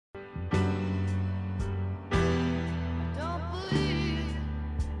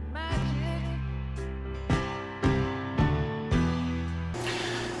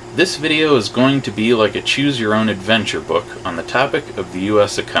This video is going to be like a choose-your-own-adventure book on the topic of the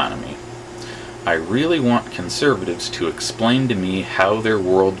U.S. economy. I really want conservatives to explain to me how their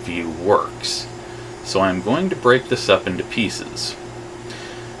worldview works, so I'm going to break this up into pieces.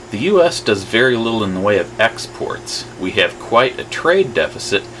 The U.S. does very little in the way of exports. We have quite a trade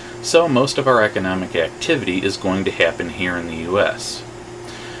deficit, so most of our economic activity is going to happen here in the U.S.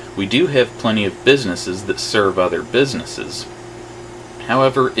 We do have plenty of businesses that serve other businesses.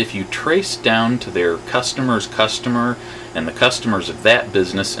 However, if you trace down to their customer's customer and the customers of that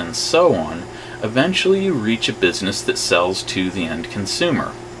business and so on, eventually you reach a business that sells to the end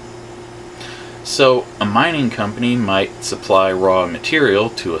consumer. So, a mining company might supply raw material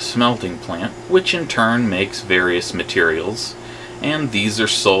to a smelting plant, which in turn makes various materials, and these are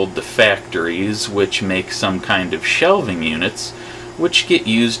sold to factories which make some kind of shelving units, which get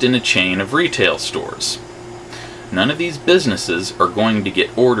used in a chain of retail stores. None of these businesses are going to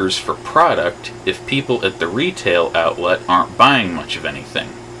get orders for product if people at the retail outlet aren't buying much of anything.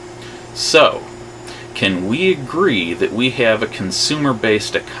 So, can we agree that we have a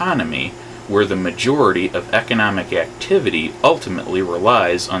consumer-based economy where the majority of economic activity ultimately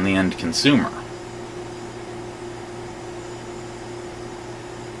relies on the end consumer?